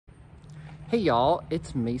Hey y'all,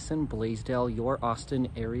 it's Mason Bleasdell, your Austin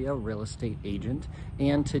area real estate agent.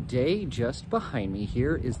 And today, just behind me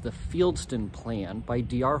here is the Fieldson plan by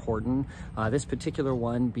drhorton. This particular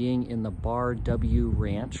one being in the Bar W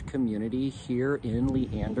Ranch community here in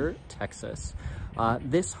Leander, Texas.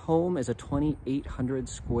 This home is a 2,800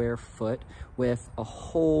 square foot with a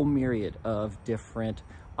whole myriad of different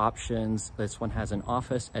options. This one has an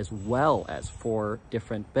office as well as 4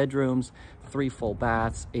 different bedrooms, 3 full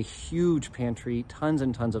baths, a huge pantry, tons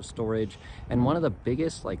and tons of storage, and one of the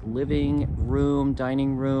biggest living room,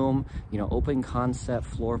 dining room, open concept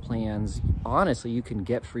floor plans, honestly, you can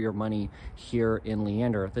get for your money here in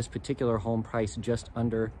Leander. This particular home price just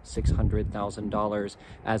under $600,000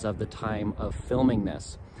 as of the time of filming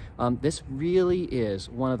this. This really is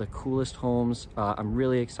one of the coolest homes. I'm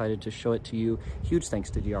really excited to show it to you. Huge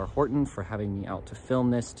thanks to drhorton for having me out to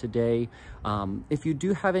film this today. If you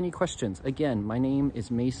do have any questions, again, my name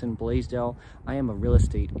is Mason Bleasdell. I am a real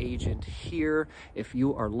estate agent here. If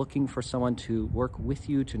you are looking for someone to work with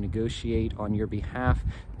you to negotiate on your behalf,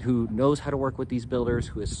 who knows how to work with these builders,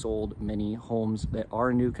 who has sold many homes that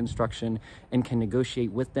are new construction and can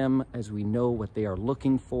negotiate with them as we know what they are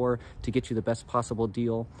looking for to get you the best possible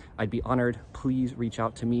deal, I'd be honored. Please reach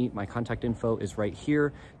out to me. My contact info is right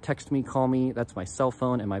here. Text me, call me. That's my cell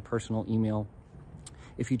phone and my personal email.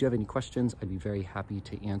 If you do have any questions, I'd be very happy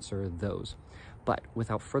to answer those. But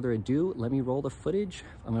without further ado, let me roll the footage.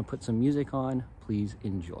 I'm gonna put some music on. Please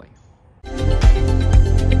enjoy.